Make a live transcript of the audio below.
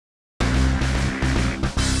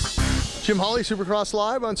Jim Holley, Supercross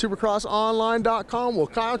Live on supercrossonline.com. Well,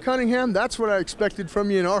 Kyle Cunningham, that's what I expected from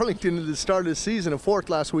you in Arlington at the start of the season, a fourth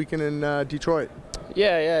last weekend in Detroit.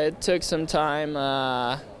 Yeah, it took some time,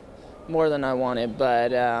 more than I wanted,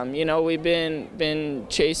 but you know, we've been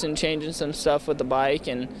changing some stuff with the bike,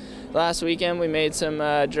 and last weekend we made some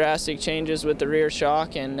drastic changes with the rear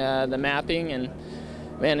shock and the mapping, and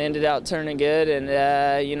man, ended out turning good.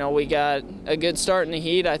 And you know, we got a good start in the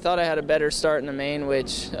heat. I thought I had a better start in the main,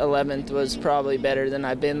 which 11th was probably better than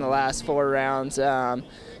I've been the last 4 rounds.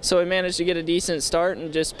 So we managed to get a decent start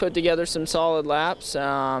and just put together some solid laps.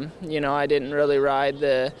 You know, I didn't really ride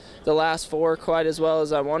the last 4 quite as well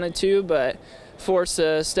as I wanted to, but forced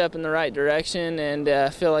a step in the right direction,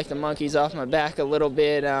 and feel like the monkey's off my back a little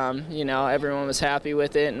bit. You know, everyone was happy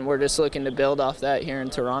with it, and we're just looking to build off that here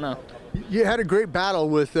in Toronto. You had a great battle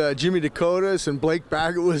with Jimmy Dakotas, and Blake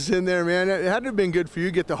Baggett was in there, man. It had to have been good for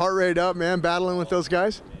you, get the heart rate up, man, battling with those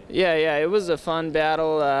guys. Yeah, it was a fun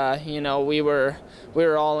battle. You know, we were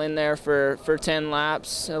all in there for 10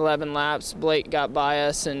 laps, 11 laps. Blake got by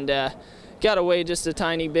us and got away just a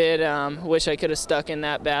tiny bit. Wish I could have stuck in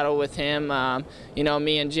that battle with him. You know,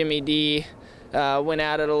 me and Jimmy D went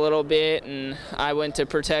at it a little bit, and I went to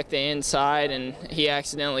protect the inside, and he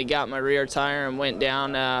accidentally got my rear tire and went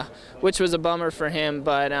down, which was a bummer for him.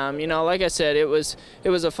 But you know, like I said, it was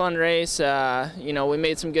a fun race. You know, we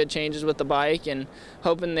made some good changes with the bike, and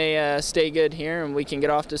hoping they stay good here and we can get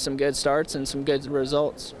off to some good starts and some good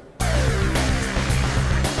results.